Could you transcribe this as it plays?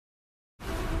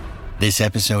This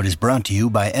episode is brought to you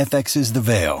by FX's The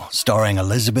Veil, starring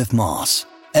Elizabeth Moss.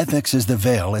 FX's The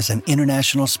Veil is an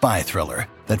international spy thriller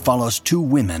that follows two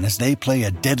women as they play a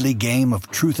deadly game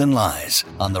of truth and lies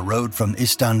on the road from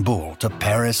Istanbul to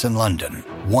Paris and London.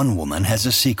 One woman has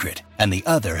a secret, and the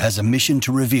other has a mission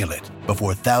to reveal it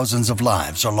before thousands of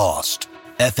lives are lost.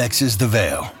 FX's The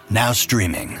Veil, now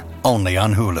streaming, only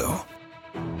on Hulu.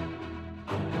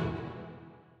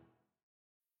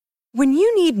 When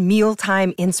you need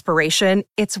mealtime inspiration,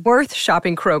 it's worth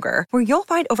shopping Kroger, where you'll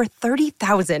find over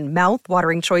 30,000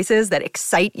 mouth-watering choices that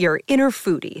excite your inner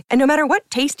foodie. And no matter what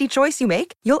tasty choice you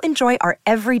make, you'll enjoy our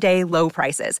everyday low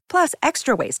prices, plus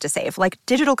extra ways to save, like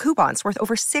digital coupons worth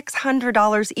over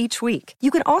 $600 each week. You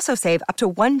can also save up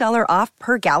to $1 off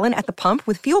per gallon at the pump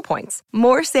with fuel points.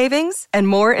 More savings and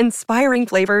more inspiring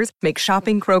flavors make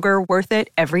shopping Kroger worth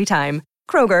it every time.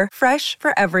 Kroger, fresh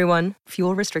for everyone.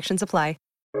 Fuel restrictions apply.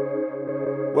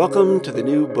 Welcome to the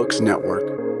New Books Network.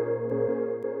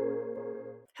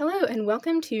 Hello, and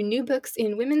welcome to New Books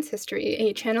in Women's History,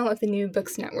 a channel of the New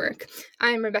Books Network.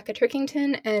 I'm Rebecca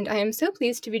Turkington, and I am so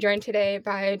pleased to be joined today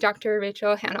by Dr.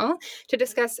 Rachel Hannell to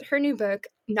discuss her new book,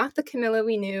 Not the Camilla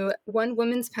We Knew, One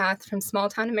Woman's Path from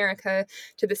Small-Town America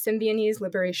to the Symbionese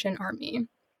Liberation Army.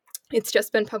 It's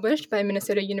just been published by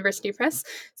Minnesota University Press.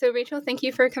 So, Rachel, thank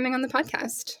you for coming on the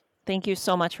podcast. Thank you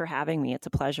so much for having me. It's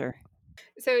a pleasure.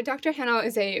 So Dr. Hannell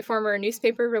is a former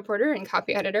newspaper reporter and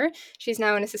copy editor. She's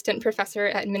now an assistant professor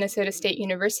at Minnesota State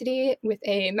University with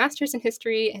a master's in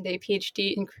history and a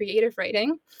PhD in creative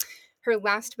writing. Her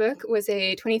last book was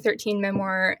a 2013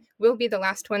 memoir, We'll Be the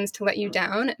Last Ones to Let You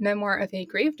Down, Memoir of a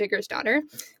Gravedigger's Daughter,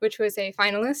 which was a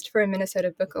finalist for a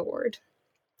Minnesota Book Award.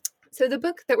 So the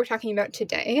book that we're talking about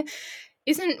today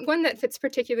isn't one that fits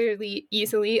particularly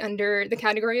easily under the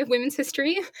category of women's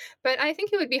history, but I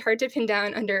think it would be hard to pin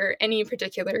down under any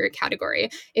particular category.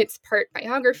 It's part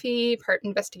biography, part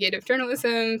investigative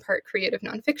journalism, part creative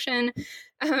nonfiction,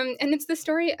 and it's the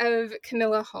story of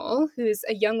Camilla Hall, who's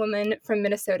a young woman from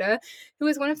Minnesota who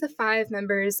was one of the 5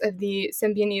 members of the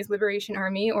Symbionese Liberation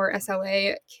Army, or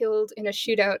SLA, killed in a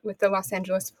shootout with the Los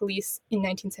Angeles police in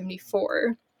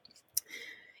 1974.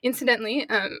 Incidentally,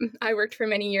 I worked for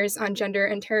many years on gender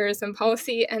and terrorism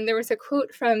policy, and there was a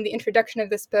quote from the introduction of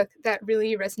this book that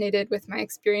really resonated with my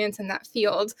experience in that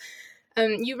field.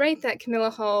 You write that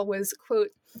Camilla Hall was, quote,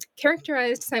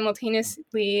 characterized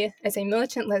simultaneously as a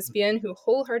militant lesbian who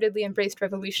wholeheartedly embraced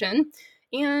revolution,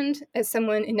 and as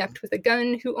someone inept with a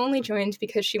gun who only joined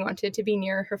because she wanted to be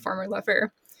near her former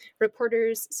lover.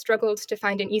 Reporters struggled to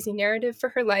find an easy narrative for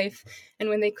her life, and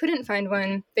when they couldn't find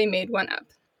one, they made one up.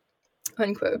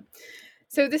 Unquote.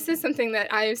 So this is something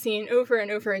that I have seen over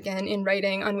and over again in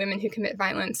writing on women who commit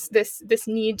violence, this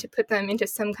need to put them into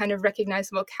some kind of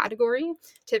recognizable category,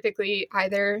 typically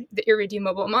either the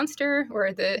irredeemable monster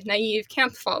or the naive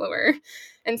camp follower.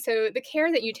 And so the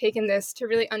care that you take in this to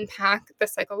really unpack the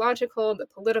psychological, the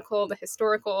political, the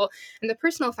historical, and the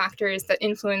personal factors that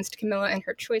influenced Camilla and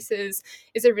her choices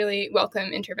is a really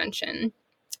welcome intervention.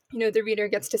 You know, the reader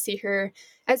gets to see her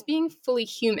as being fully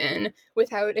human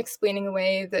without explaining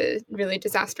away the really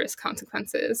disastrous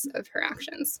consequences of her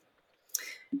actions.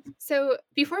 So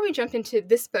before we jump into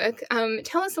this book,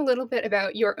 tell us a little bit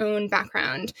about your own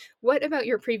background. What about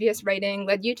your previous writing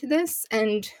led you to this,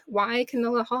 and why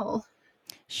Camilla Hall?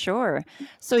 Sure.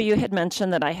 So you had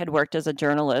mentioned that I had worked as a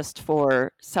journalist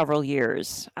for several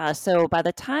years. So by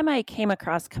the time I came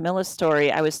across Camilla's story,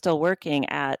 I was still working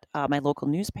at my local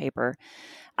newspaper.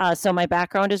 So my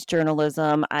background is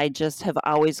journalism. I just have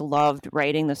always loved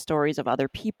writing the stories of other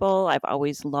people. I've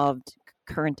always loved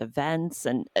current events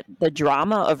and the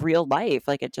drama of real life.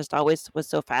 Like, it just always was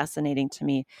so fascinating to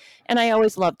me. And I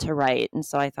always loved to write. And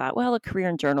so I thought, well, a career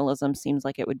in journalism seems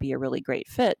like it would be a really great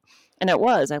fit. And it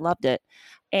was. I loved it.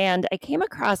 And I came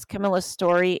across Camilla's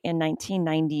story in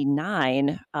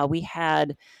 1999. We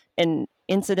had an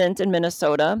incident in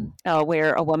Minnesota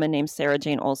where a woman named Sarah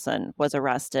Jane Olson was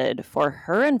arrested for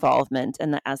her involvement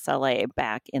in the SLA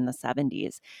back in the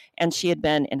 70s. And she had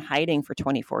been in hiding for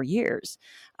 24 years.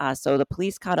 So the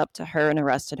police caught up to her and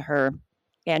arrested her.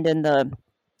 And in the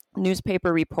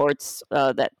newspaper reports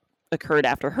that occurred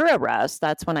after her arrest,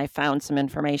 that's when I found some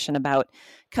information about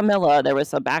Camilla. There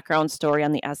was a background story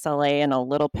on the SLA and a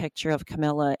little picture of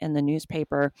Camilla in the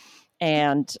newspaper,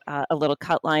 and a little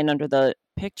cut line under the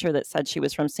picture that said she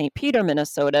was from St. Peter,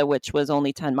 Minnesota, which was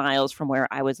only 10 miles from where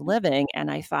I was living. And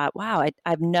I thought, wow,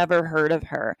 I've never heard of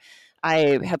her.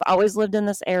 I have always lived in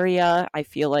this area. I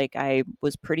feel like I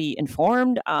was pretty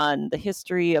informed on the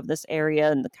history of this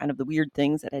area and the kind of the weird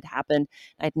things that had happened.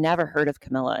 I'd never heard of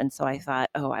Camilla. And so I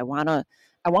thought, oh, I want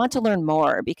I want to learn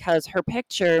more, because her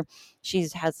picture, she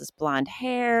has this blonde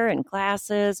hair and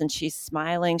glasses and she's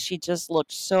smiling. She just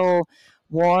looked so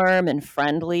warm and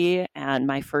friendly. And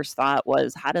my first thought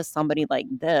was, how does somebody like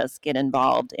this get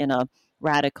involved in a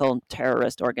radical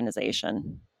terrorist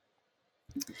organization?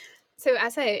 So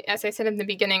as I said in the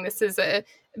beginning, this is a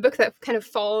book that kind of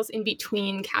falls in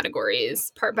between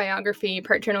categories, part biography,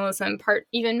 part journalism, part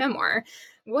even memoir.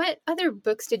 What other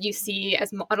books did you see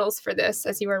as models for this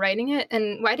as you were writing it?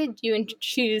 And why did you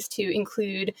choose to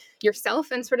include yourself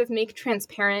and sort of make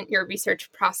transparent your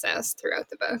research process throughout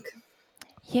the book?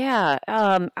 Yeah,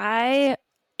 I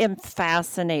am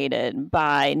fascinated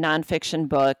by nonfiction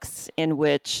books in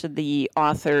which the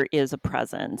author is a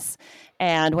presence.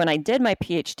 And when I did my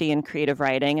PhD in creative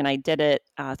writing, and I did it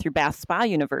through Bath Spa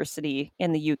University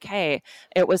in the UK,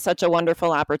 it was such a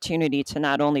wonderful opportunity to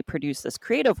not only produce this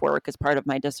creative work as part of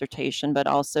my dissertation, but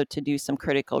also to do some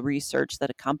critical research that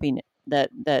accompanied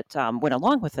that went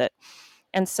along with it.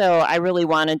 And so I really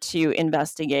wanted to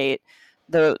investigate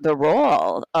the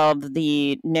role of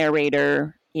the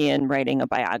narrator in writing a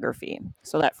biography,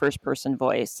 so that first person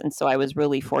voice. And so I was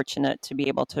really fortunate to be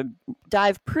able to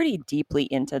dive pretty deeply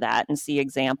into that and see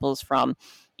examples from,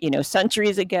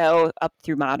 centuries ago up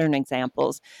through modern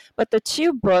examples. But the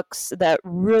two books that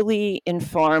really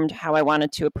informed how I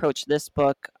wanted to approach this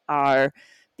book are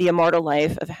The Immortal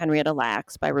Life of Henrietta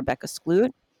Lacks by Rebecca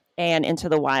Skloot and Into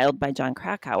the Wild by Jon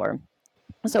Krakauer.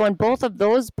 So in both of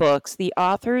those books, the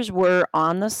authors were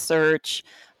on the search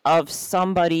of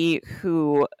somebody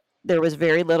who there was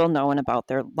very little known about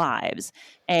their lives.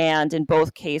 And in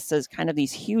both cases, kind of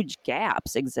these huge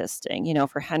gaps existing.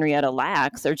 For Henrietta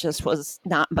Lacks, there just was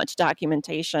not much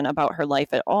documentation about her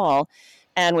life at all.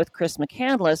 And with Chris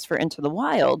McCandless for Into the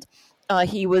Wild,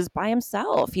 he was by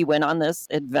himself. He went on this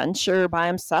adventure by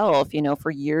himself,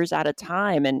 for years at a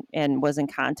time, and was in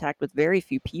contact with very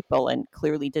few people and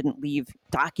clearly didn't leave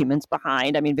documents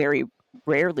behind. I mean, very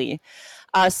rarely.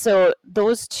 So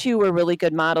those two were really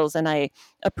good models, and I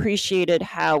appreciated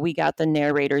how we got the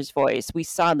narrator's voice. We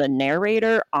saw the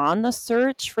narrator on the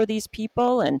search for these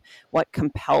people and what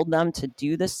compelled them to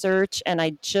do the search. And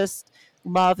I just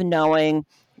love knowing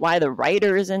why the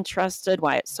writer is interested,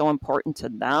 why it's so important to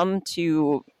them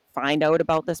to find out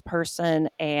about this person.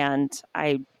 And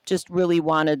I just really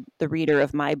wanted the reader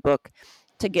of my book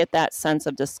to get that sense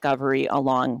of discovery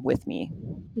along with me.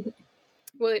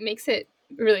 Well, it makes it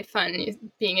really fun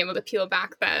being able to peel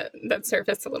back that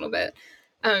surface a little bit.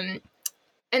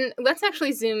 And let's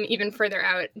actually zoom even further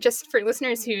out, just for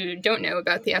listeners who don't know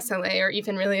about the SLA or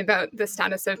even really about the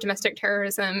status of domestic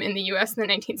terrorism in the US in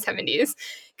the 1970s.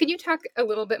 Could you talk a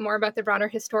little bit more about the broader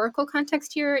historical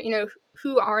context here?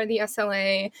 Who are the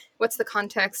SLA? What's the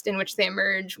context in which they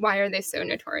emerge? Why are they so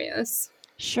notorious?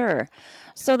 Sure.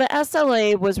 So the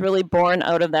SLA was really born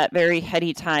out of that very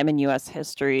heady time in U.S.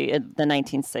 history in the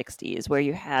 1960s, where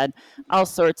you had all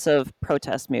sorts of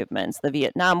protest movements. The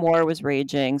Vietnam War was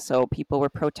raging, so people were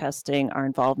protesting our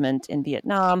involvement in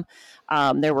Vietnam.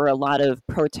 There were a lot of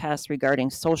protests regarding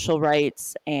social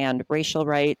rights and racial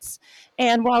rights.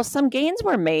 And while some gains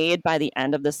were made by the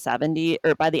end of the 70s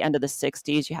or by the end of the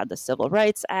 60s, you had the Civil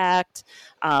Rights Act,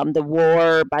 the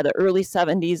war. By the early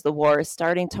 70s, the war is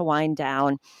starting to wind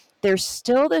down. There's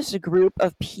still this group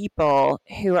of people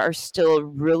who are still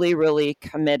really, really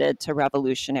committed to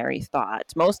revolutionary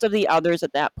thought. Most of the others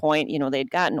at that point, they'd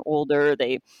gotten older,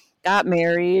 they got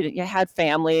married, had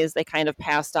families, they kind of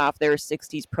passed off their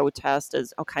 60s protest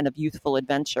as a kind of youthful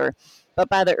adventure. But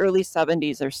by the early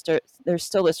 70s, there's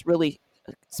still this really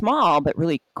small but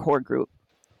really core group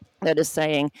that is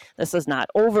saying this is not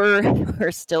over.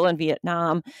 We're still in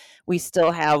Vietnam. We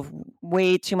still have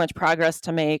way too much progress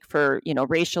to make for,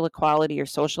 racial equality or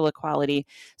social equality.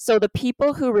 So the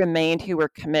people who remained, who were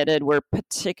committed, were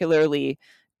particularly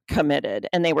committed,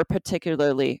 and they were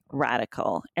particularly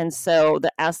radical. And so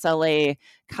the SLA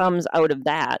comes out of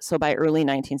that. So by early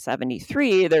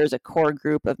 1973, there's a core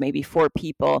group of maybe 4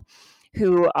 people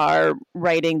who are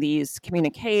writing these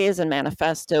communiques and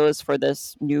manifestos for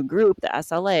this new group, the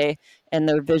SLA, and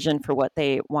their vision for what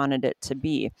they wanted it to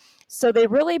be. So they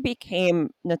really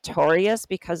became notorious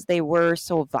because they were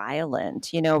so violent.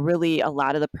 Really a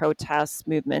lot of the protest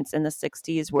movements in the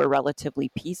 60s were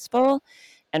relatively peaceful.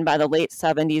 And by the late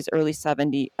 60s, early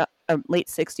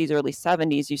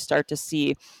 70s, you start to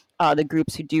see the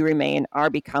groups who do remain are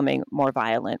becoming more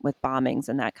violent with bombings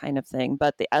and that kind of thing.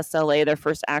 But the SLA, their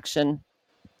first action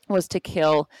was to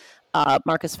kill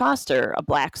Marcus Foster, a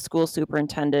Black school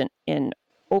superintendent in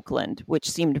Oakland, which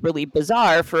seemed really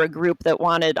bizarre for a group that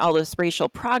wanted all this racial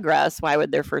progress. Why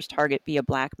would their first target be a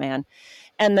Black man?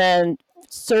 And then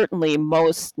certainly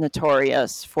most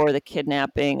notorious for the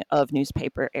kidnapping of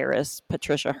newspaper heiress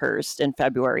Patricia Hearst in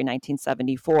February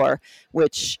 1974,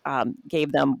 which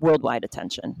gave them worldwide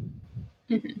attention.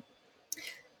 Mm-hmm.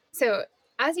 So,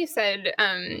 as you said,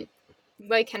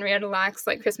 like Henrietta Lacks,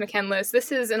 like Chris McCandless,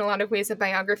 this is in a lot of ways a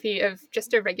biography of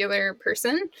just a regular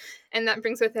person. And that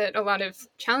brings with it a lot of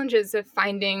challenges of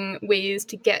finding ways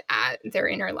to get at their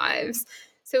inner lives.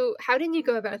 So how did you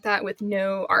go about that with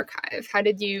no archive? How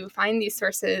did you find these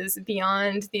sources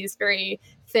beyond these very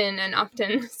thin and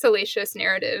often salacious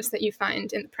narratives that you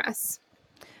find in the press?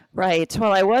 Right.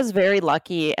 Well, I was very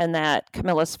lucky in that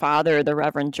Camilla's father, the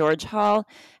Reverend George Hall,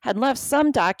 had left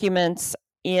some documents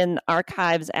in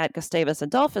archives at Gustavus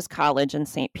Adolphus College in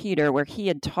St. Peter, where he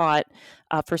had taught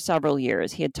for several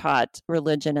years. He had taught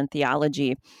religion and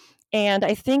theology. And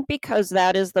I think because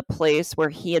that is the place where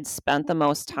he had spent the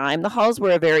most time, the Halls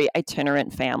were a very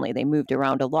itinerant family. They moved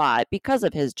around a lot because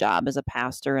of his job as a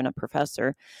pastor and a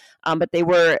professor. But they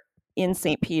were in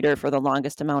St. Peter for the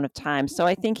longest amount of time. So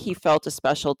I think he felt a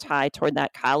special tie toward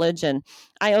that college. And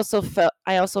I also felt,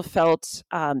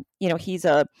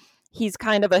 he's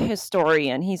kind of a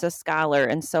historian. He's a scholar.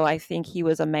 And so I think he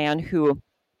was a man who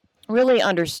really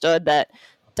understood that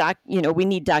we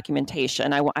need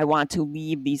documentation. I want to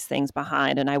leave these things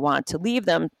behind, and I want to leave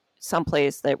them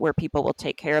someplace where people will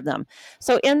take care of them.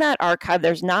 So in that archive,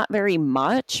 there's not very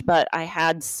much, but I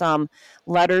had some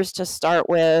letters to start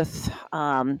with.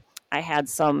 I had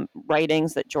some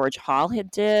writings that George Hall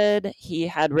did. He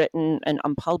had written an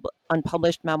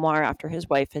unpublished memoir after his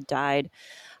wife had died.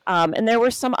 And there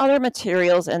were some other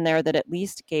materials in there that at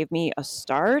least gave me a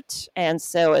start. And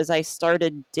so as I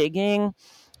started digging,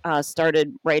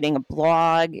 started writing a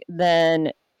blog,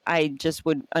 then I just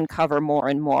would uncover more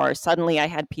and more. Suddenly I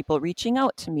had people reaching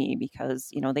out to me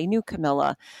because, they knew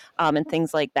Camilla and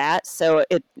things like that. So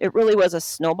it really was a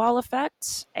snowball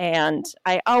effect. And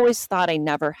I always thought I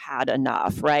never had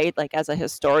enough, right? Like as a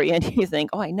historian, you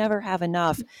think, oh, I never have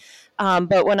enough.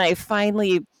 But when I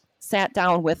finally sat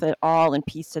down with it all and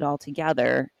pieced it all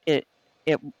together, it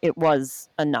was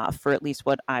enough for at least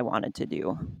what I wanted to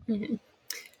do. Mm-hmm.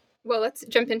 Well, let's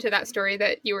jump into that story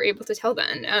that you were able to tell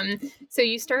then. So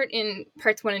you start in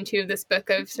parts 1 and 2 of this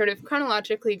book of sort of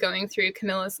chronologically going through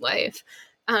Camilla's life.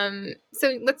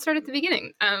 So let's start at the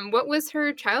beginning. What was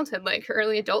her childhood like, her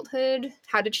early adulthood?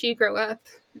 How did she grow up?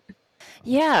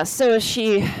 Yeah, so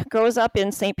she grows up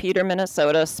in St. Peter,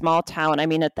 Minnesota, small town. I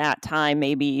mean, at that time,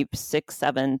 maybe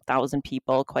 6,000-7,000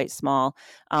 people, quite small,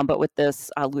 but with this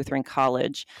Lutheran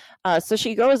college. So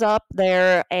she grows up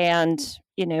there and,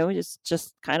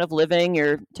 just kind of living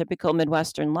your typical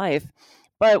Midwestern life.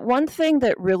 But one thing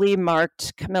that really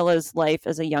marked Camilla's life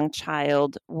as a young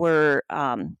child were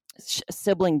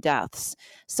sibling deaths.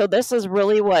 So this is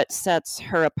really what sets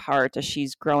her apart as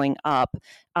she's growing up.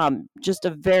 Just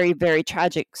a very, very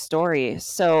tragic story.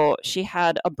 So she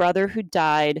had a brother who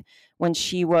died when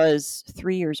she was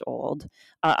 3 years old.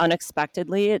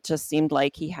 Unexpectedly, it just seemed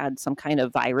like he had some kind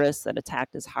of virus that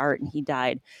attacked his heart and he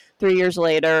died. 3 years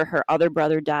later, her other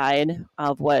brother died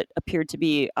of what appeared to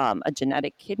be a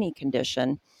genetic kidney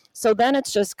condition. So then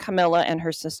it's just Camilla and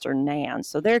her sister Nan.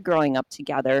 So they're growing up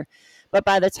together. But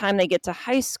by the time they get to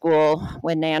high school,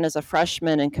 when Nan is a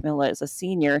freshman and Camilla is a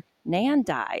senior, Nan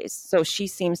dies. So she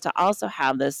seems to also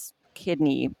have this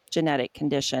kidney genetic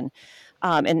condition.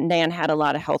 And Nan had a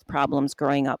lot of health problems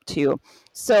growing up too.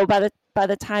 So by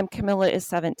the time Camilla is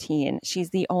 17,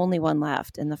 she's the only one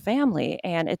left in the family.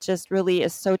 And it just really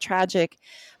is so tragic.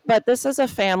 But this is a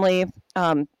family,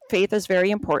 faith is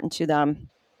very important to them.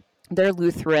 They're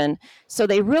Lutheran. So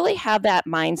they really have that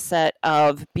mindset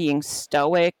of being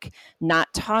stoic, not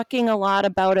talking a lot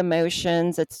about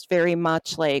emotions. It's very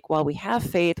much like, well, we have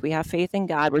faith in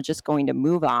God. We're just going to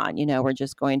move on. We're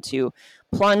just going to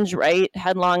plunge right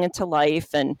headlong into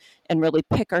life and really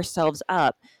pick ourselves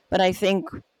up. But I think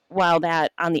while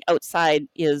that on the outside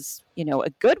is, a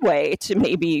good way to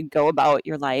maybe go about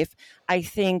your life, I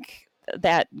think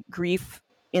that grief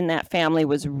in that family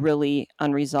was really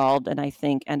unresolved, and I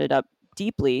think ended up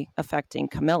deeply affecting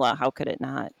Camilla. How could it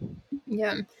not?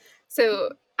 Yeah.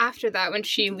 So after that, when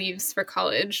she leaves for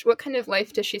college, what kind of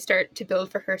life does she start to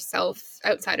build for herself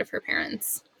outside of her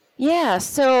parents? Yeah,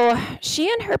 so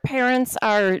she and her parents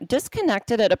are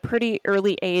disconnected at a pretty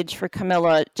early age for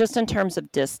Camilla, just in terms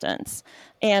of distance.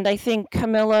 And I think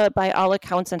Camilla, by all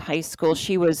accounts in high school,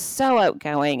 she was so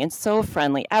outgoing and so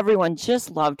friendly. Everyone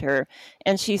just loved her.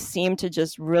 And she seemed to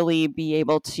just really be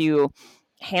able to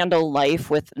handle life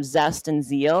with zest and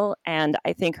zeal. And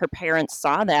I think her parents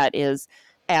saw that as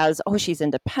as, oh, she's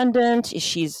independent,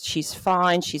 she's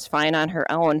fine on her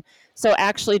own. So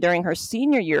actually, during her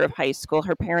senior year of high school,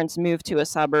 her parents moved to a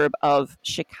suburb of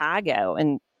Chicago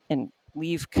and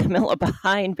leave Camilla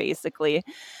behind, basically.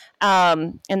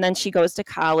 And then she goes to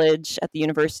college at the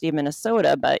University of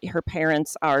Minnesota, but her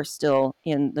parents are still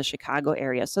in the Chicago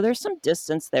area. So there's some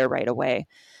distance there right away.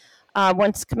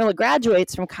 Once Camilla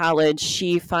graduates from college,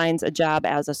 she finds a job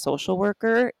as a social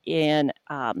worker in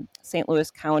St.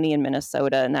 Louis County in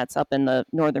Minnesota, and that's up in the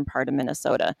northern part of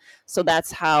Minnesota. So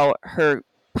that's how her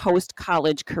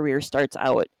post-college career starts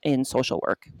out in social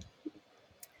work.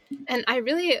 And I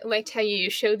really liked how you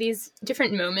show these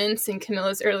different moments in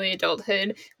Camilla's early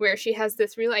adulthood where she has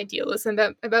this real idealism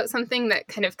about something that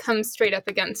kind of comes straight up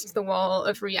against the wall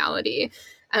of reality.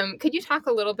 Could you talk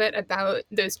a little bit about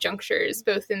those junctures,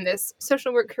 both in this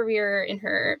social work career, in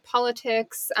her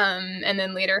politics, and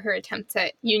then later her attempts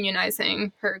at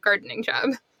unionizing her gardening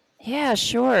job? Yeah,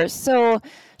 sure. So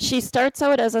she starts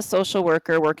out as a social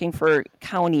worker working for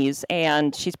counties,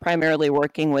 and she's primarily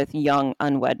working with young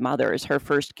unwed mothers. Her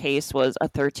first case was a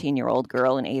 13-year-old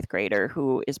girl, an 8th grader,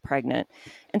 who is pregnant.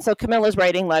 And so Camilla's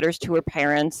writing letters to her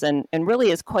parents and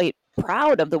really is quite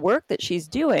proud of the work that she's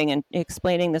doing and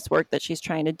explaining this work that she's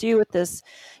trying to do with this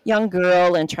young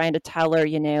girl and trying to tell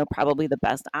her, probably the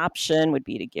best option would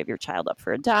be to give your child up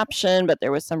for adoption, but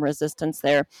there was some resistance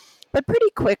there. But pretty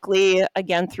quickly,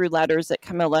 again, through letters that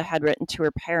Camilla had written to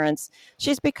her parents,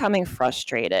 she's becoming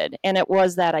frustrated. And it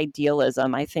was that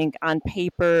idealism. I think on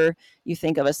paper, you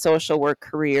think of a social work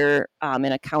career in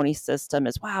a county system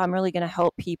as, wow, I'm really going to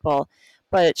help people.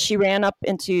 But she ran up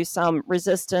into some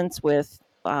resistance with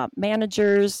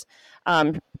managers.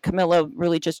 Camilla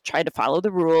really just tried to follow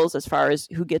the rules as far as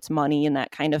who gets money and that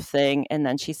kind of thing. And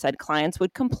then she said clients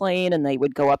would complain and they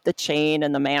would go up the chain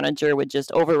and the manager would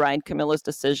just override Camilla's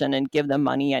decision and give them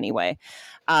money anyway.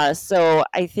 So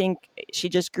I think she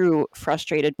just grew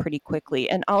frustrated pretty quickly.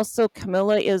 And also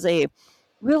Camilla is a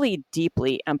really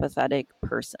deeply empathetic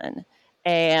person.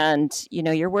 And,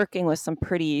 you're working with some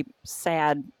pretty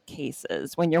sad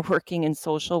cases when you're working in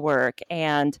social work.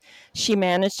 And she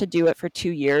managed to do it for 2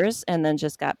 years and then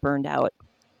just got burned out.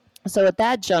 So at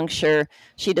that juncture,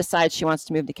 she decides she wants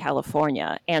to move to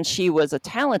California. And she was a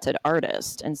talented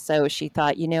artist. And so she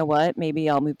thought, you know what, maybe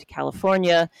I'll move to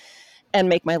California and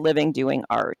make my living doing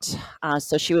art.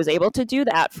 So she was able to do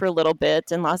that for a little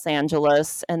bit in Los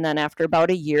Angeles. And then after about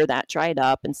a year, that dried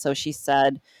up. And so she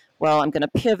said, well, I'm going to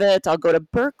pivot. I'll go to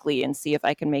Berkeley and see if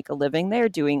I can make a living there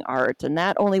doing art. And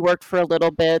that only worked for a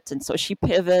little bit. And so she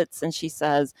pivots and she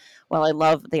says, well, I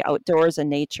love the outdoors and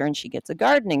nature. And she gets a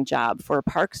gardening job for a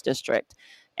parks district.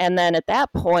 And then at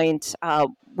that point,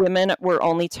 women were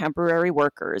only temporary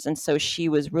workers. And so she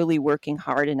was really working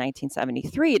hard in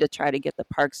 1973 to try to get the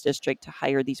parks district to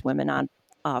hire these women on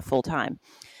full time.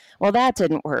 Well, that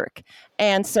didn't work.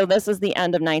 And so this is the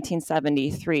end of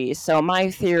 1973. So my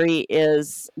theory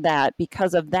is that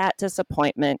because of that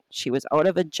disappointment, she was out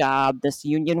of a job. This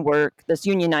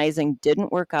unionizing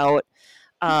didn't work out.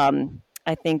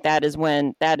 I think that is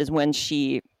when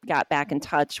she got back in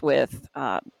touch with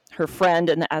her friend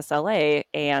in the SLA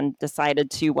and decided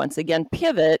to once again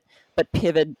pivot, but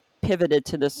pivoted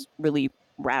to this really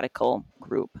radical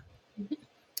group.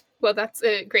 Well, that's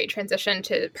a great transition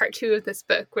to part 2 of this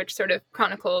book, which sort of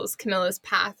chronicles Camilla's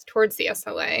path towards the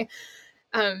SLA.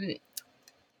 I'm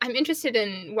interested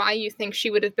in why you think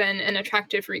she would have been an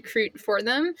attractive recruit for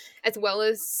them, as well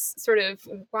as sort of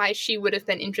why she would have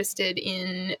been interested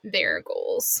in their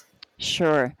goals.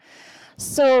 Sure.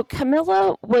 So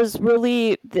Camilla was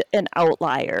really an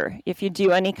outlier. If you do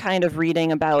any kind of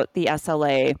reading about the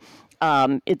SLA,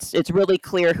 it's really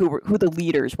clear who the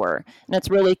leaders were, and it's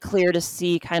really clear to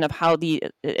see kind of how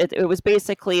it was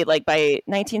basically like by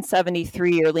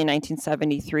 1973, early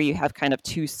 1973, you have kind of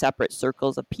 2 separate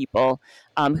circles of people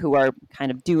who are kind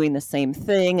of doing the same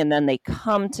thing, and then they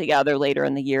come together later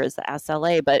in the year as the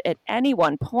SLA. But at any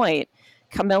one point,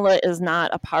 Camilla is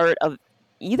not a part of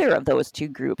either of those 2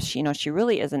 groups. She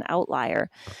really is an outlier.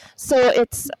 So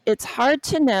it's hard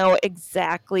to know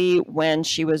exactly when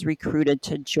she was recruited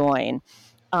to join.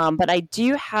 But I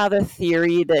do have a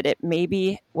theory that it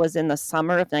maybe was in the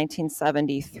summer of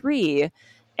 1973.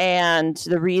 And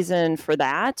the reason for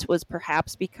that was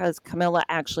perhaps because Camilla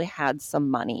actually had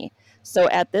some money. So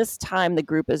at this time, the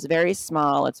group is very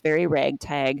small. It's very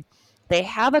ragtag. They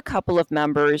have a couple of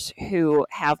members who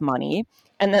have money.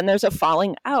 And then there's a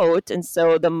falling out. And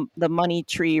so the money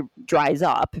tree dries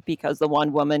up because the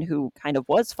one woman who kind of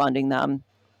was funding them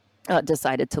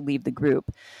decided to leave the group.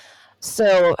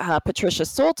 So Patricia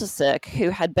Soltysik,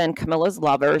 who had been Camilla's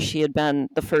lover, she had been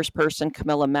the first person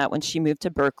Camilla met when she moved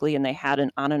to Berkeley, and they had an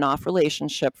on and off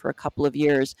relationship for a couple of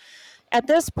years. At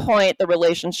this point, the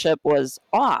relationship was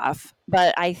off,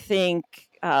 but I think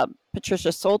Patricia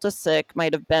Soltysik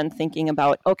might have been thinking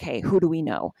about, okay, who do we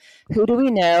know? Who do we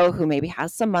know who maybe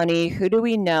has some money? Who do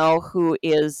we know who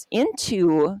is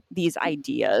into these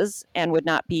ideas and would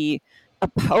not be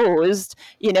opposed,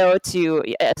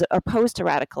 opposed to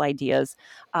radical ideas?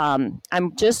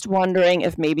 I'm just wondering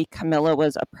if maybe Camilla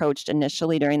was approached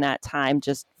initially during that time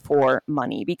just for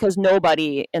money, because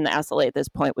nobody in the SLA at this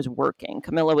point was working.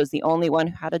 Camilla was the only one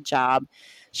who had a job.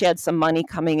 She had some money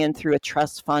coming in through a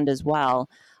trust fund as well.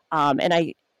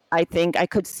 And I think I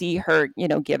could see her,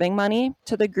 giving money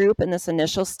to the group in this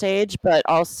initial stage, but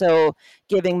also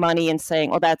giving money and saying,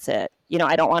 well, that's it.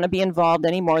 I don't want to be involved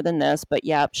any more than this, but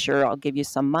yeah, sure, I'll give you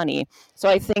some money. So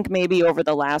I think maybe over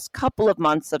the last couple of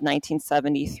months of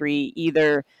 1973,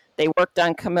 either they worked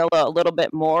on Camilla a little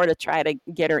bit more to try to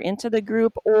get her into the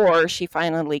group, or she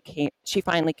finally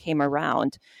came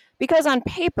around. Because on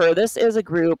paper, this is a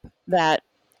group that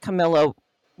Camilla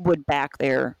would back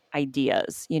their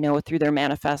ideas, through their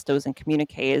manifestos and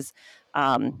communiques.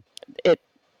 It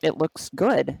looks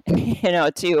good,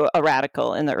 to a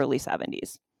radical in the early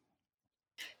 70s.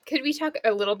 Could we talk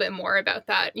a little bit more about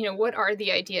that? What are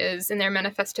the ideas in their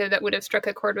manifesto that would have struck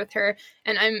a chord with her?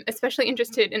 And I'm especially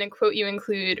interested in a quote you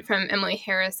include from Emily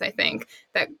Harris, I think,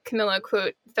 that Camilla,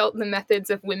 quote, felt the methods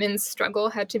of women's struggle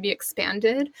had to be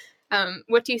expanded.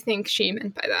 What do you think she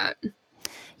meant by that?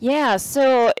 Yeah,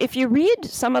 so if you read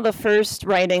some of the first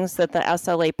writings that the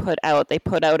SLA put out, they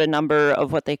put out a number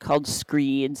of what they called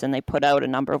screeds, and they put out a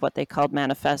number of what they called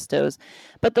manifestos.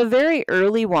 But the very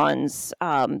early ones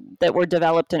that were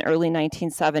developed in early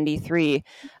 1973,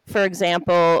 for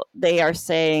example, they are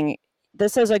saying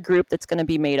this is a group that's going to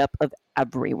be made up of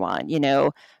everyone,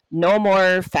 no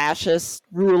more fascist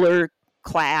ruler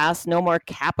class, no more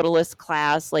capitalist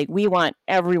class. Like, we want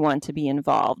everyone to be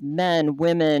involved, men,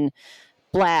 women,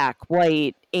 Black,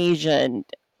 white, Asian,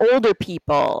 older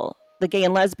people, the gay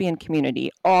and lesbian community,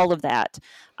 all of that.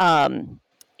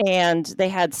 And they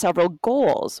had several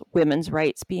goals, women's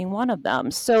rights being one of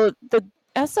them. So the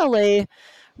SLA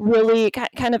really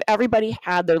kind of everybody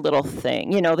had their little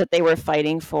thing, that they were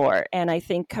fighting for. And I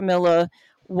think Camilla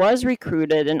was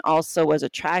recruited and also was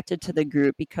attracted to the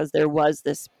group because there was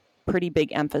this pretty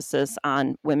big emphasis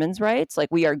on women's rights, like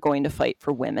we are going to fight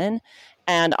for women,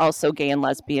 and also gay and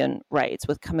lesbian rights.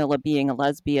 With Camilla being a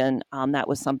lesbian, that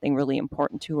was something really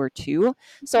important to her too.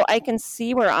 So I can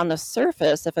see where on the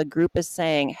surface, if a group is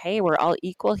saying, hey, we're all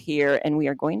equal here and we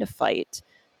are going to fight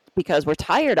because we're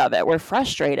tired of it, we're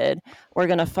frustrated, we're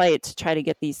going to fight to try to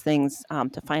get these things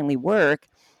to finally work,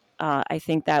 I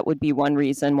think that would be one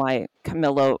reason why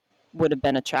Camilla would have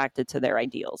been attracted to their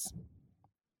ideals.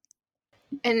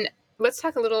 And let's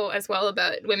talk a little as well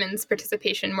about women's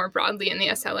participation more broadly in the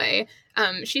SLA.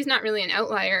 She's not really an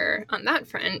outlier on that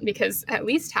front because at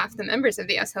least half the members of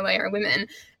the SLA are women.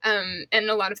 And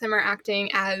a lot of them are acting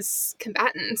as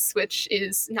combatants, which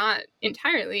is not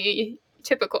entirely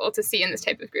typical to see in this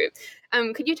type of group.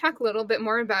 Could you talk a little bit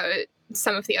more about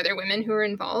some of the other women who were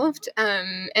involved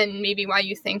and maybe why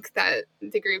you think that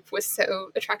the group was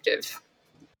so attractive?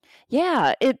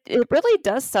 Yeah, it really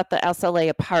does set the SLA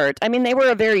apart. I mean, they were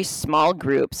a very small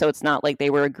group, so it's not like they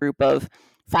were a group of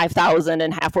 5,000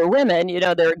 and half were women.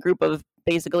 They're a group of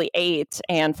basically 8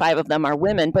 and 5 of them are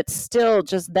women, but still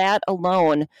just that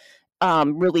alone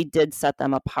really did set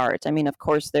them apart. I mean, of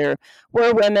course, there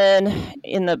were women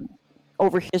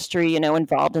over history,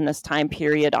 involved in this time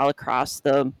period all across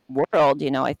the world.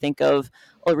 I think of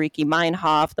Ulrike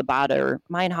Meinhof, the Baader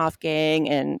Meinhof gang,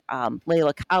 and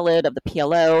Leila Khalid of the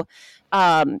PLO.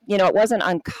 It wasn't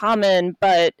uncommon,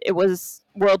 but it was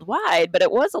worldwide, but it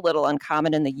was a little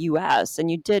uncommon in the U.S. And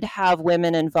you did have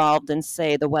women involved in,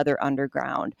 say, the Weather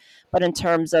Underground. But in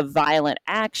terms of violent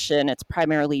action, it's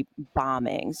primarily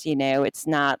bombings. It's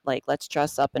not like let's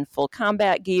dress up in full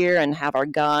combat gear and have our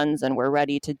guns and we're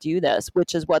ready to do this,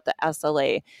 which is what the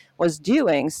SLA was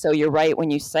doing. So you're right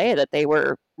when you say that they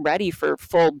were ready for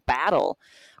full battle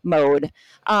mode.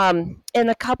 And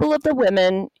a couple of the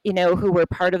women, who were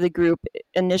part of the group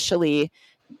initially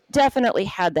definitely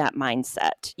had that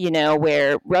mindset,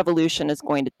 where revolution is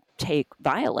going to take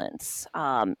violence.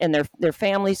 And their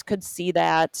families could see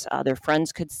that, their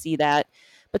friends could see that.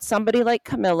 But somebody like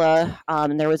Camilla,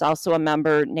 and there was also a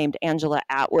member named Angela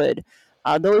Atwood,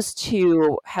 Those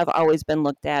two have always been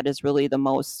looked at as really the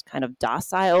most kind of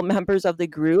docile members of the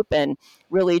group, and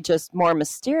really just more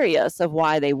mysterious of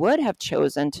why they would have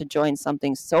chosen to join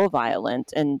something so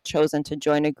violent and chosen to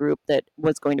join a group that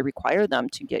was going to require them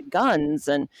to get guns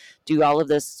and do all of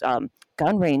this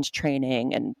gun range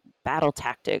training and battle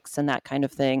tactics and that kind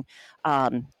of thing.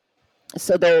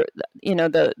 So there,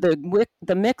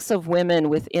 the mix of women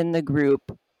within the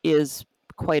group is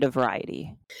quite a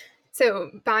variety. So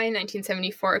by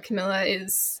 1974, Camilla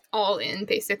is all in,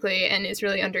 basically, and is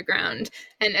really underground.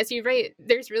 And as you write,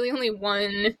 there's really only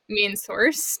one main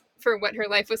source for what her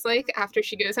life was like after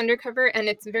she goes undercover, and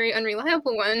it's a very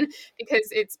unreliable one because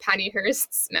it's Patty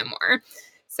Hearst's memoir.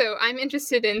 So I'm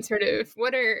interested in sort of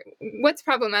what's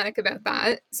problematic about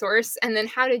that source, and then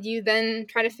how did you then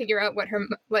try to figure out what her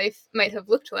life might have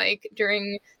looked like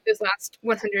during those last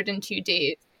 102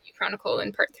 days you chronicle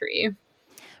in part 3?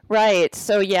 Right.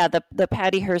 So yeah, the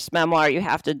Patty Hearst memoir, you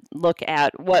have to look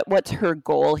at what's her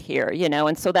goal here,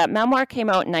 and so that memoir came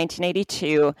out in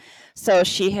 1982. So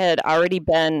she had already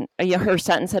been, her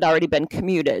sentence had already been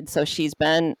commuted. So she's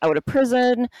been out of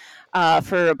prison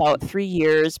for about 3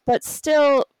 years, but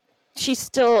she's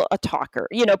still a talker.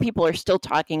 People are still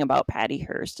talking about Patty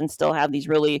Hearst and still have these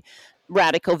really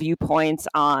radical viewpoints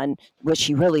on, was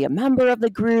she really a member of the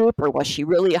group, or was she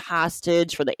really a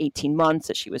hostage for the 18 months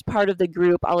that she was part of the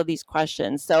group? All of these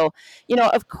questions. So,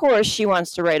 of course, she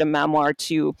wants to write a memoir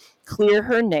to clear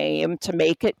her name, to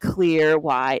make it clear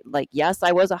why, yes,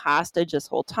 I was a hostage this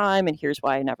whole time, and here's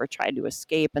why I never tried to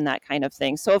escape, and that kind of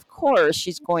thing. So, of course,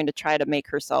 she's going to try to make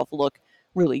herself look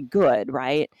really good,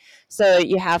 right? So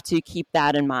you have to keep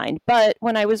that in mind. But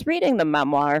when I was reading the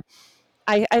memoir,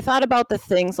 I thought about the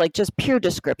things like just pure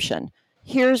description.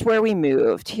 Here's where we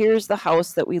moved. Here's the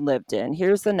house that we lived in.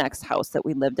 Here's the next house that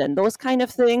we lived in. Those kind of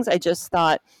things. I just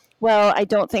thought, well, I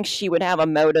don't think she would have a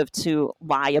motive to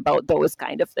lie about those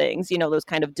kind of things, those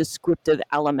kind of descriptive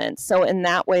elements. So in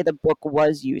that way, the book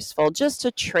was useful just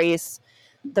to trace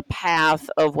the path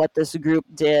of what this group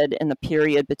did in the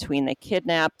period between they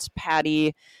kidnapped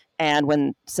Patty and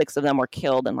when 6 of them were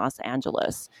killed in Los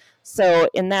Angeles. So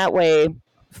in that way,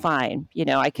 fine.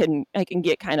 I can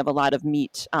get kind of a lot of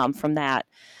meat from that.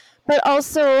 But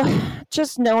also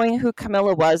just knowing who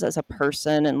Camilla was as a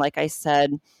person. And like I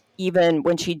said, even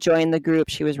when she joined the group,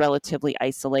 she was relatively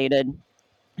isolated.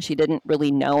 She didn't really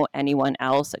know anyone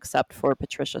else except for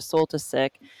Patricia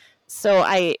Soltysik. So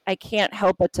I can't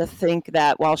help but to think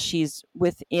that while she's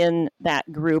within that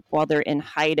group, while they're in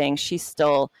hiding, she's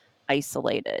still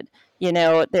isolated.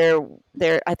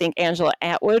 I think Angela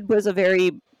Atwood was a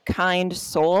very kind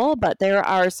soul, but there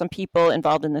are some people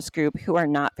involved in this group who are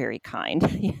not very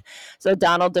kind. So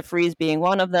Donald DeFreeze being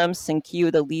one of them,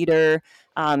 Sinkyu, the leader,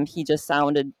 he just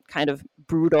sounded kind of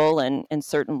brutal and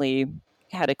certainly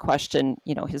had to question,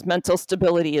 his mental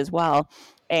stability as well.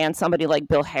 And somebody like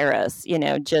Bill Harris,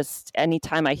 just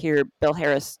anytime I hear Bill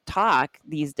Harris talk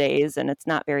these days, and it's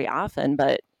not very often,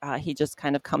 but he just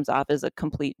kind of comes off as a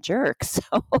complete jerk. So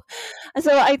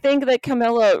I think that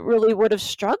Camilla really would have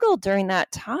struggled during that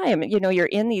time. You're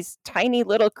in these tiny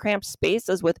little cramped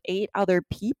spaces with 8 other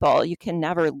people. You can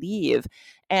never leave.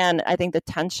 And I think the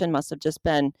tension must have just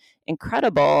been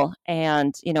incredible.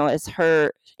 And, as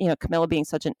her, Camilla being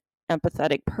such an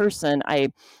empathetic person,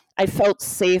 I felt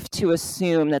safe to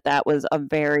assume that was a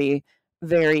very,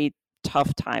 very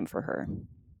tough time for her.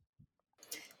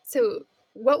 So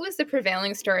what was the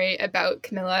prevailing story about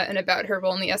Camilla and about her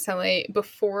role in the SLA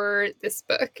before this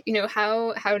book?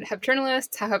 How have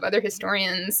journalists, how have other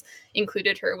historians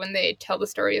included her when they tell the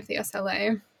story of the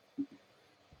SLA?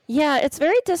 Yeah, it's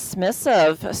very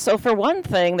dismissive. So for one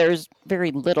thing, there's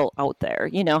very little out there.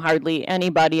 Hardly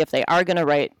anybody, if they are going to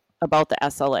write about the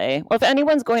SLA. Well, if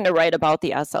anyone's going to write about the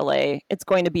SLA, it's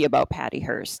going to be about Patty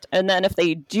Hearst. And then if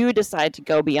they do decide to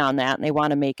go beyond that and they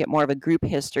want to make it more of a group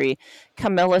history,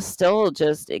 Camilla still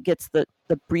it gets the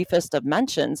briefest of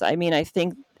mentions. I mean, I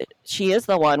think she is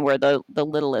the one where the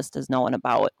littlest is known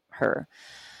about her.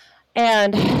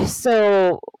 And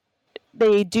so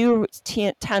they do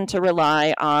tend to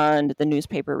rely on the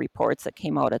newspaper reports that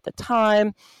came out at the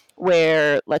time,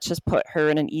 where let's just put her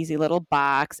in an easy little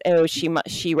box. Oh,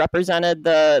 she represented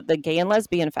the gay and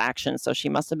lesbian faction, so she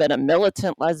must have been a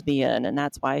militant lesbian, and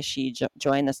that's why she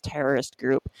joined this terrorist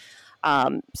group.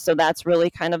 So that's really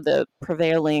kind of the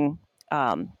prevailing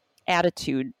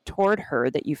attitude toward her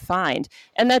that you find,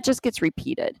 and that just gets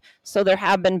repeated. So there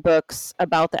have been books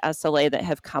about the SLA that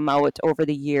have come out over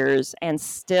the years, and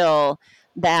still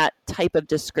that type of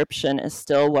description is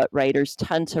still what writers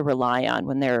tend to rely on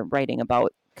when they're writing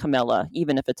about Camilla,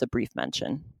 even if it's a brief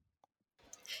mention.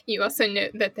 You also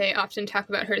note that they often talk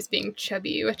about her as being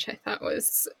chubby, which I thought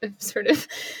was sort of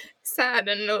sad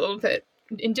and a little bit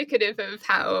indicative of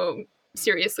how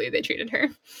seriously they treated her.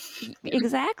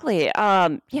 Exactly.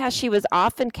 Yeah, she was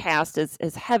often cast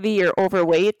as heavy or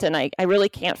overweight, and I really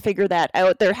can't figure that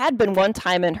out. There had been one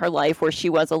time in her life where she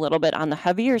was a little bit on the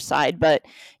heavier side, but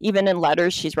even in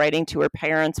letters she's writing to her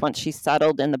parents once she's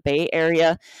settled in the Bay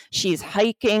Area, she's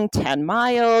hiking 10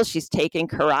 miles, she's taking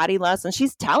karate lessons,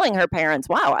 she's telling her parents,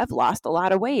 wow, I've lost a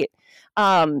lot of weight.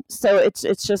 So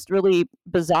it's just really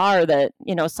bizarre that,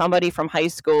 somebody from high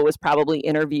school was probably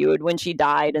interviewed when she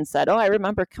died and said, oh, I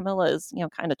remember Camilla is,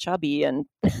 kind of chubby, and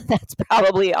that's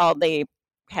probably all they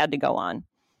had to go on.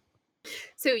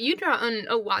 So you draw on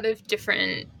a lot of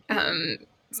different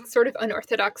sort of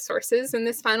unorthodox sources in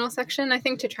this final section, I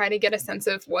think, to try to get a sense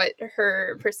of what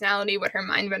her personality, what her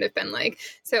mind would have been like.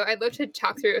 So I'd love to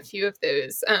talk through a few of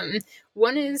those.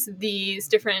 One is these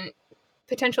different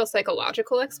potential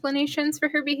psychological explanations for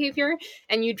her behavior,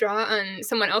 and you draw on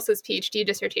someone else's PhD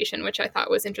dissertation, which I thought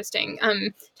was interesting.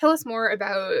 Tell us more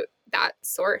about that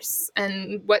source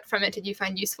and what from it did you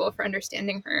find useful for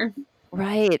understanding her?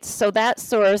 Right. So that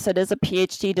source, it is a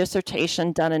PhD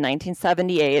dissertation done in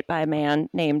 1978 by a man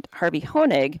named Harvey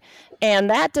Honig. And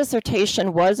that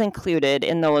dissertation was included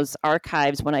in those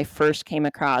archives when I first came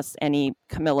across any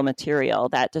Camilla material.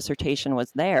 That dissertation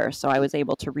was there. So I was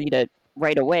able to read it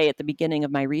right away at the beginning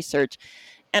of my research.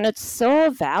 And it's so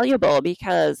valuable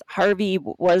because Harvey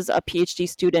was a PhD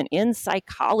student in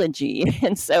psychology.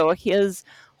 And so his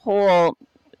whole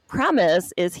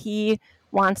premise is he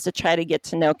wants to try to get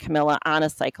to know Camilla on a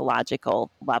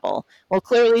psychological level. Well,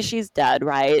 clearly she's dead,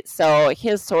 right? So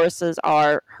his sources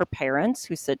are her parents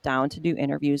who sit down to do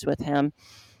interviews with him.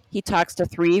 He talks to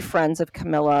 3 friends of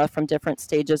Camilla from different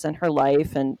stages in her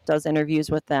life and does interviews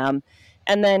with them.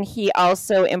 And then he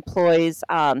also employs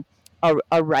a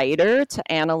writer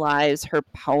to analyze her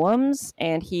poems,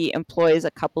 and he employs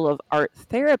a couple of art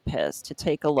therapists to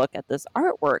take a look at this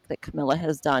artwork that Camilla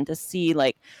has done to see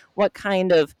what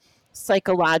kind of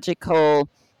psychological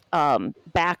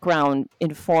background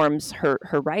informs her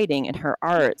writing and her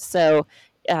art. So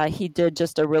he did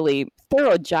just a really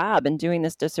thorough job in doing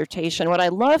this dissertation. What I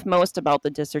love most about the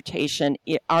dissertation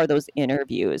are those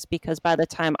interviews, because by the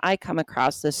time I come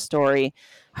across this story,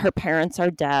 her parents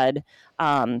are dead.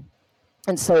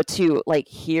 And so to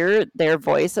hear their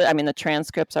voice, I mean, the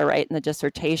transcripts are right in the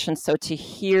dissertation. So to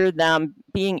hear them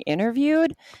being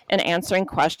interviewed and answering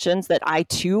questions that I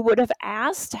too would have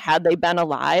asked had they been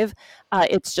alive,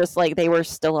 it's just like they were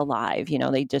still alive.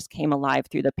 They just came alive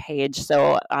through the page.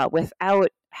 So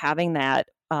without having that,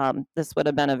 this would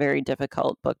have been a very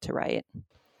difficult book to write.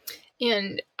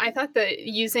 And I thought that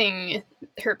using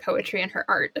her poetry and her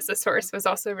art as a source was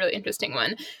also a really interesting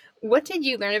one. What did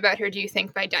you learn about her, do you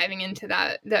think, by diving into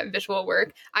that visual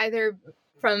work, either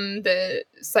from the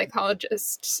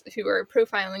psychologists who are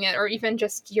profiling it or even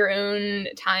just your own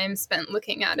time spent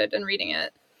looking at it and reading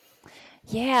it?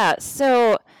 Yeah,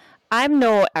 so I'm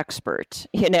no expert,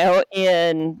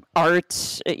 in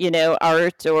art,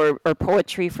 art or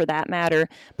poetry for that matter.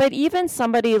 But even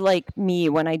somebody like me,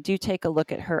 when I do take a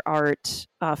look at her art,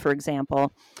 for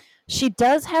example, she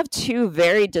does have 2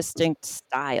 very distinct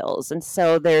styles. And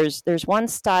so there's one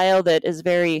style that is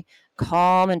very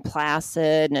calm and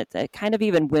placid, and it's kind of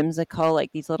even whimsical,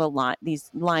 like these little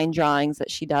line drawings that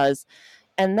she does.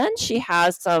 And then she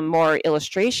has some more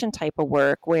illustration type of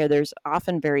work where there's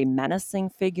often very menacing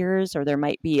figures, or there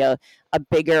might be a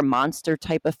bigger monster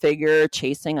type of figure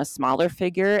chasing a smaller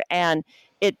figure. And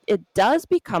it does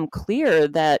become clear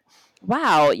that,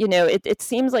 wow, it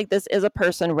seems like this is a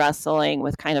person wrestling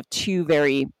with kind of two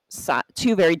very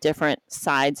different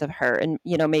sides of her, and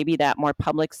maybe that more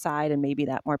public side and maybe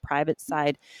that more private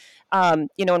side. And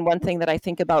one thing that I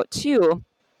think about too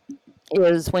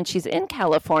is when she's in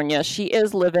California, she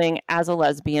is living as a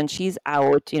lesbian. She's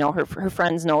out, her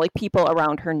friends know, people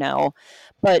around her know,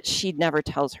 but she never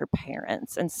tells her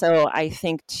parents. And so I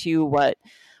think too, what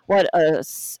a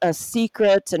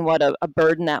secret and what a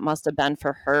burden that must have been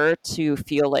for her to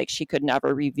feel like she could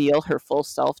never reveal her full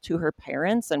self to her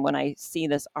parents. And when I see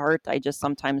this art, I just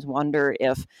sometimes wonder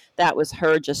if that was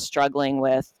her just struggling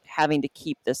with having to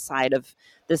keep this side of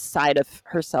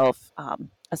herself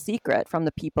a secret from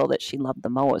the people that she loved the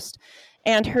most.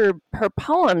 And her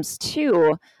poems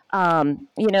too, they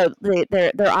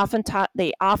often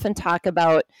talk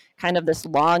about kind of this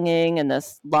longing and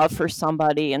this love for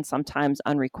somebody, and sometimes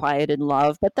unrequited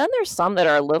love. But then there's some that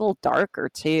are a little darker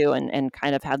too, and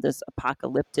kind of have this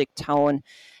apocalyptic tone.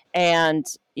 And,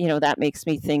 that makes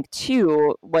me think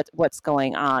too, what's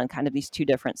going on, kind of these two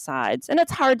different sides. And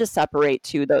it's hard to separate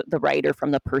too, the writer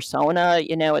from the persona.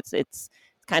 It's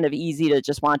kind of easy to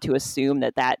just want to assume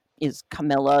that is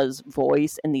Camilla's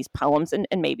voice in these poems. And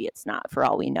maybe it's not, for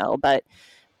all we know. But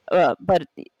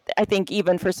I think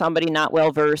even for somebody not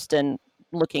well versed in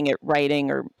looking at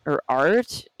writing or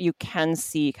art, you can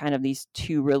see kind of these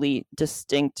two really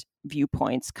distinct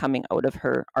viewpoints coming out of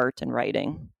her art and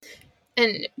writing.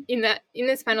 And in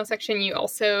this final section, you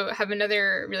also have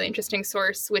another really interesting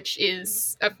source, which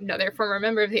is another former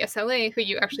member of the SLA who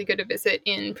you actually go to visit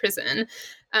in prison.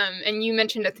 And you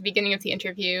mentioned at the beginning of the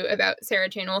interview about Sarah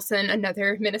Jane Olson,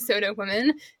 another Minnesota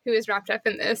woman who is wrapped up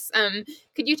in this.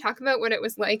 Could you talk about what it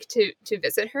was like to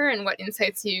visit her and what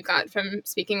insights you got from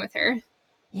speaking with her?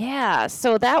 Yeah,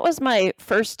 so that was my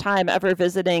first time ever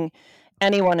visiting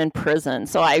anyone in prison.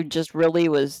 So I just really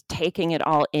was taking it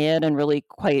all in and really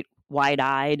quite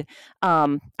wide-eyed.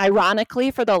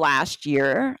 Ironically, for the last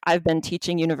year, I've been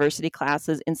teaching university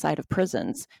classes inside of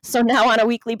prisons. So now on a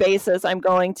weekly basis, I'm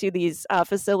going to these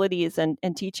facilities and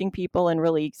teaching people and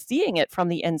really seeing it from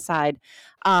the inside.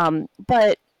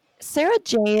 But Sarah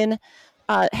Jane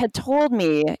had told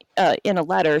me in a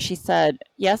letter, she said,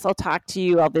 yes, I'll talk to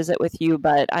you, I'll visit with you,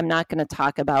 but I'm not going to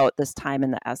talk about this time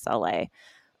in the SLA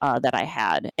that I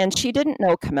had. And she didn't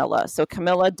know Camilla. So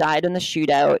Camilla died in the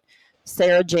shootout.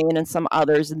 Sarah Jane and some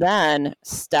others then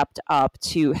stepped up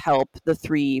to help the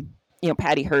three,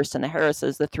 Patty Hearst and the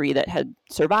Harrises, the three that had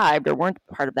survived or weren't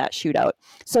part of that shootout.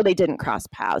 So they didn't cross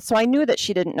paths. So I knew that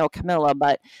she didn't know Camilla,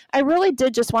 but I really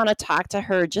did just want to talk to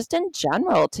her just in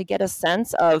general to get a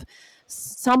sense of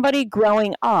somebody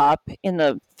growing up in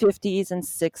the 50s and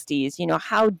 60s,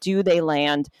 how do they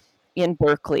land in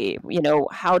Berkeley?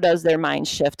 How does their mind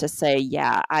shift to say,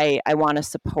 yeah, I want to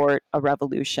support a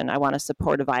revolution. I want to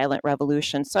support a violent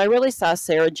revolution. So I really saw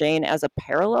Sarah Jane as a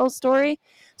parallel story.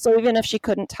 So even if she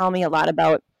couldn't tell me a lot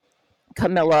about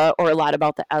Camilla or a lot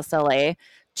about the SLA,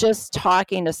 just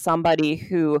talking to somebody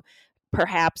who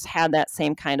perhaps had that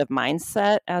same kind of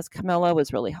mindset as Camilla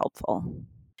was really helpful.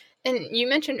 And you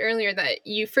mentioned earlier that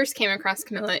you first came across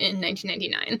Camilla in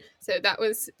 1999. So that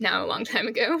was now a long time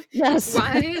ago. Yes.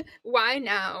 Why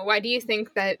now? Why do you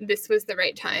think that this was the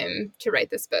right time to write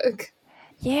this book?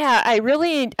 Yeah, I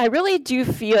really do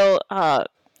feel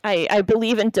I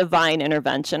believe in divine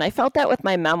intervention. I felt that with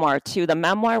my memoir too. The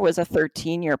memoir was a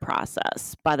 13-year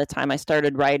process by the time I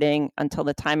started writing until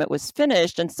the time it was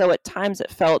finished. And so at times it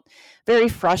felt very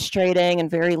frustrating and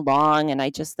very long. And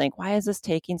I just think, why is this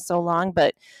taking so long?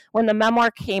 But when the memoir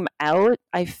came out,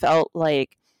 I felt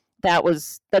like that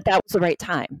was the right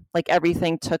time. Like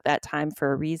everything took that time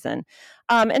for a reason.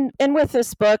 And with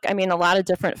this book, I mean, a lot of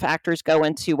different factors go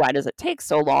into why does it take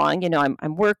so long?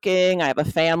 I'm working, I have a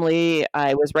family,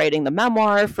 I was writing the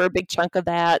memoir for a big chunk of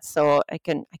that. So I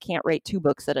can't write 2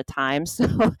 books at a time.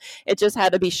 So it just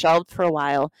had to be shelved for a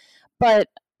while. But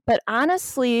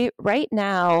honestly, right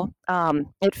now,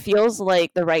 it feels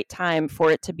like the right time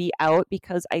for it to be out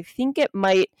because I think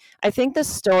the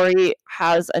story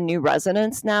has a new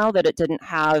resonance now that it didn't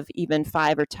have even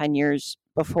 5 or 10 years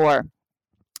before.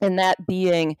 And that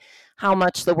being how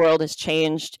much the world has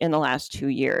changed in the last 2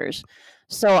 years.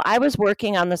 So I was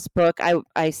working on this book.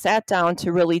 I sat down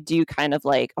to really do kind of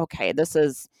like, okay, this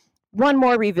is one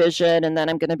more revision, and then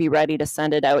I'm going to be ready to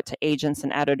send it out to agents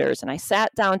and editors. And I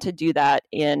sat down to do that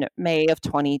in May of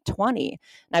 2020.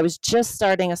 And I was just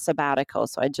starting a sabbatical.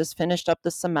 So I just finished up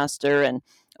the semester and,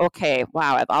 okay,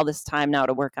 wow, I have all this time now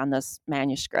to work on this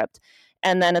manuscript.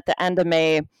 And then at the end of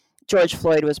May, George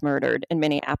Floyd was murdered in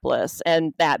Minneapolis.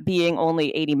 And that being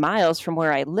only 80 miles from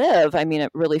where I live, I mean,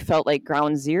 it really felt like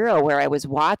ground zero where I was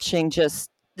watching just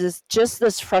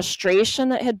this frustration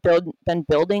that had been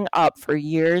building up for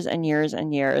years and years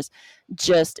and years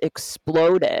just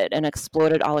exploded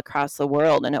all across the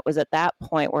world. And it was at that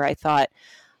point where I thought,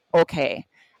 okay,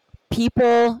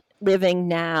 people living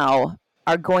now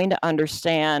are going to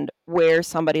understand where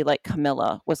somebody like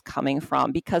Camilla was coming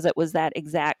from, because it was that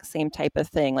exact same type of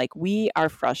thing. Like, we are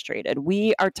frustrated.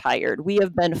 We are tired. We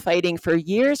have been fighting for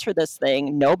years for this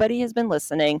thing. Nobody has been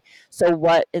listening. So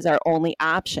what is our only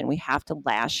option? We have to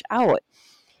lash out.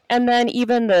 And then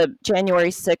even the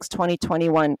January 6,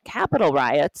 2021 Capitol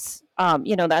riots,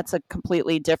 that's a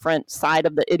completely different side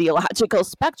of the ideological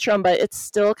spectrum, but it's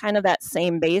still kind of that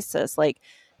same basis. Like,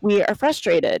 we are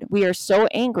frustrated. We are so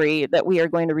angry that we are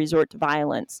going to resort to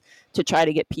violence to try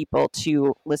to get people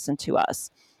to listen to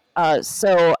us.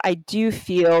 So I do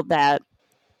feel that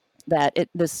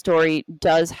this story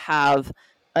does have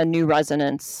a new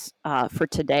resonance for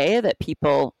today that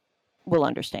people will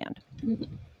understand.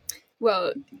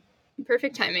 Well,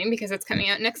 perfect timing because it's coming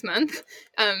out next month.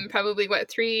 Probably,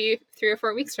 3 or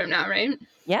 4 weeks from now, right?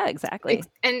 Yeah, exactly.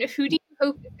 And who do you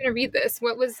hope is going to read this?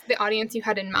 What was the audience you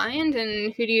had in mind,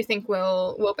 and who do you think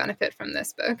will benefit from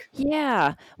this book?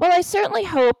 Yeah. Well, I certainly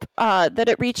hope that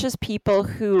it reaches people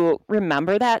who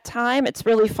remember that time. It's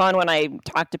really fun when I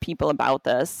talk to people about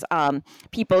this,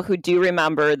 people who do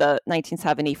remember the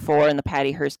 1974 and the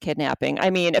Patty Hearst kidnapping.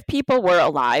 I mean, if people were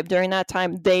alive during that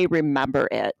time, they remember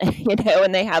it,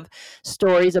 and they have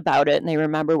stories about it, and they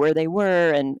remember where they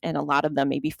were, and a lot of them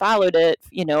maybe followed it,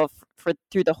 for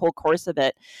through the whole course of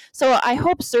it. So I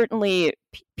hope certainly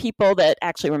people that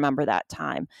actually remember that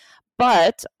time.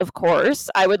 But of course,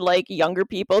 I would like younger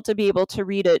people to be able to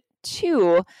read it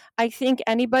too. I think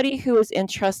anybody who is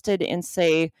interested in,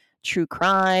 say, true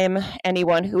crime,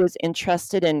 anyone who is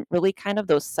interested in really kind of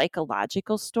those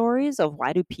psychological stories of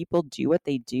why do people do what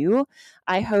they do,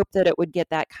 I hope that it would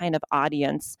get that kind of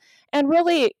audience. And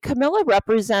really, Camilla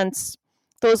represents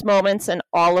those moments in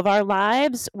all of our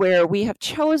lives where we have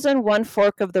chosen one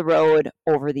fork of the road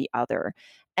over the other.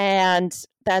 And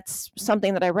that's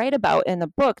something that I write about in the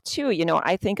book too.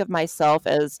 I think of myself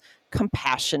as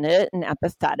compassionate and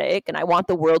empathetic, and I want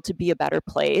the world to be a better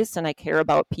place, and I care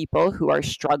about people who are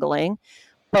struggling.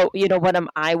 But, what am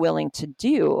I willing to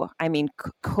do? I mean,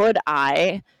 could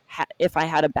I, if I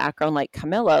had a background like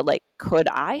Camilla, could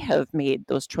I have made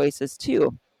those choices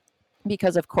too?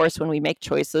 Because, of course, when we make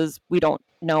choices, we don't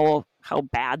know how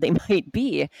bad they might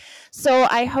be. So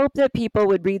I hope that people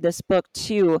would read this book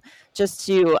too, just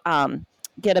to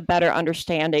get a better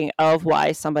understanding of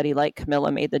why somebody like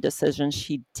Camilla made the decision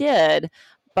she did.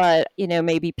 But,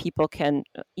 maybe people can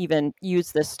even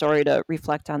use this story to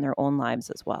reflect on their own lives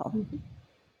as well.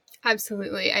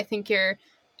 Absolutely. I think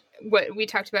what we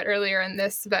talked about earlier in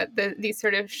this, about these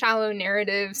sort of shallow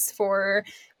narratives for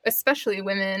especially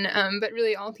women, but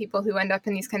really all people who end up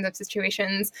in these kinds of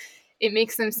situations, it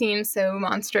makes them seem so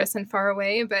monstrous and far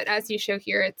away. But as you show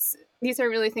here, these are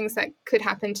really things that could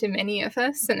happen to many of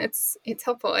us. And it's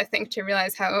helpful, I think, to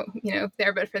realize how,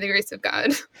 there but for the grace of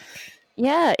God.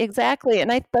 Yeah, exactly.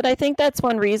 But I think that's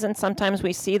one reason sometimes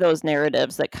we see those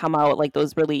narratives that come out, like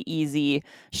those really easy,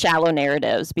 shallow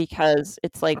narratives, because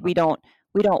it's like we don't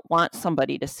want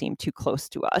somebody to seem too close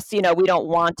to us. We don't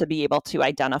want to be able to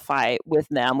identify with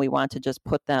them. We want to just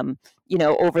put them,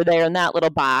 over there in that little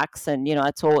box. And,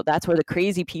 that's where the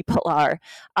crazy people are.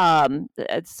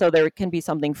 So there can be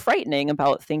something frightening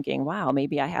about thinking, wow,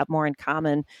 maybe I have more in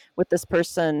common with this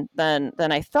person than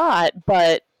I thought.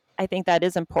 But I think that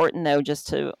is important, though, just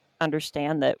to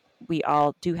understand that we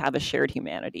all do have a shared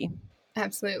humanity.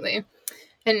 Absolutely.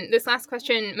 And this last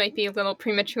question might be a little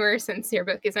premature since your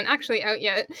book isn't actually out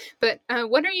yet, but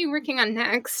what are you working on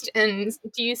next? And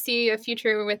do you see a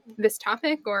future with this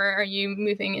topic, or are you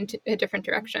moving into a different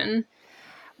direction?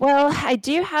 Well, I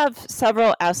do have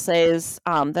several essays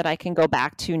that I can go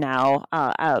back to now.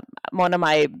 One of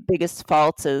my biggest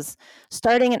faults is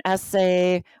starting an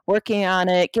essay, working on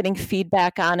it, getting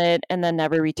feedback on it, and then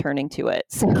never returning to it.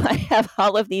 So I have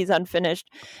all of these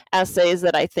unfinished essays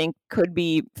that I think could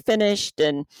be finished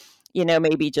and,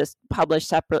 maybe just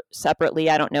published separately.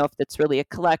 I don't know if it's really a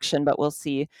collection, but we'll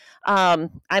see. I'm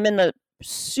in the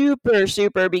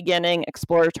super beginning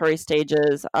exploratory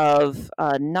stages of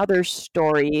another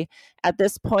story. At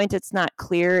this point, it's not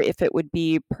clear if it would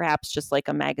be perhaps just like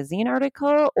a magazine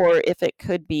article or if it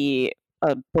could be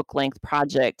a book-length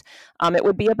project. It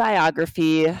would be a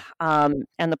biography, and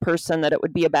the person that it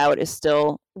would be about is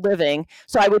still living.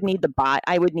 So I would need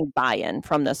buy-in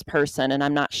from this person, and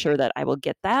I'm not sure that I will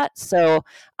get that. So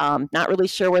not really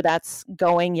sure where that's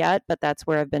going yet, but that's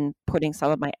where I've been putting some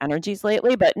of my energies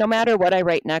lately. But no matter what I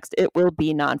write next, it will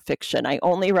be nonfiction. I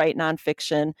only write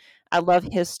nonfiction. I love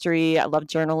history. I love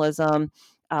journalism.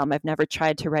 I've never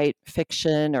tried to write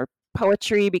fiction or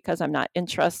poetry because I'm not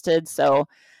interested. So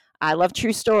I love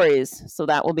true stories, so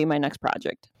that will be my next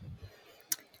project.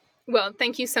 Well,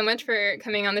 thank you so much for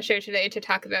coming on the show today to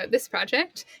talk about this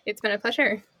project. It's been a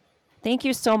pleasure. Thank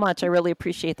you so much. I really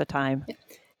appreciate the time.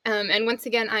 And once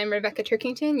again, I'm Rebecca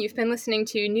Turkington. You've been listening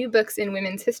to New Books in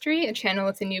Women's History, a channel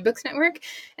of the New Books Network,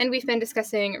 and we've been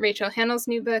discussing Rachel Hannell's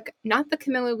new book, Not the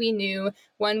Camilla We Knew,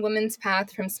 One Woman's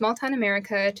Path from Small-Town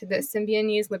America to the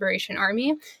Symbionese Liberation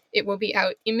Army. It will be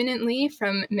out imminently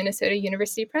from Minnesota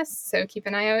University Press, so keep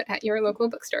an eye out at your local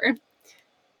bookstore.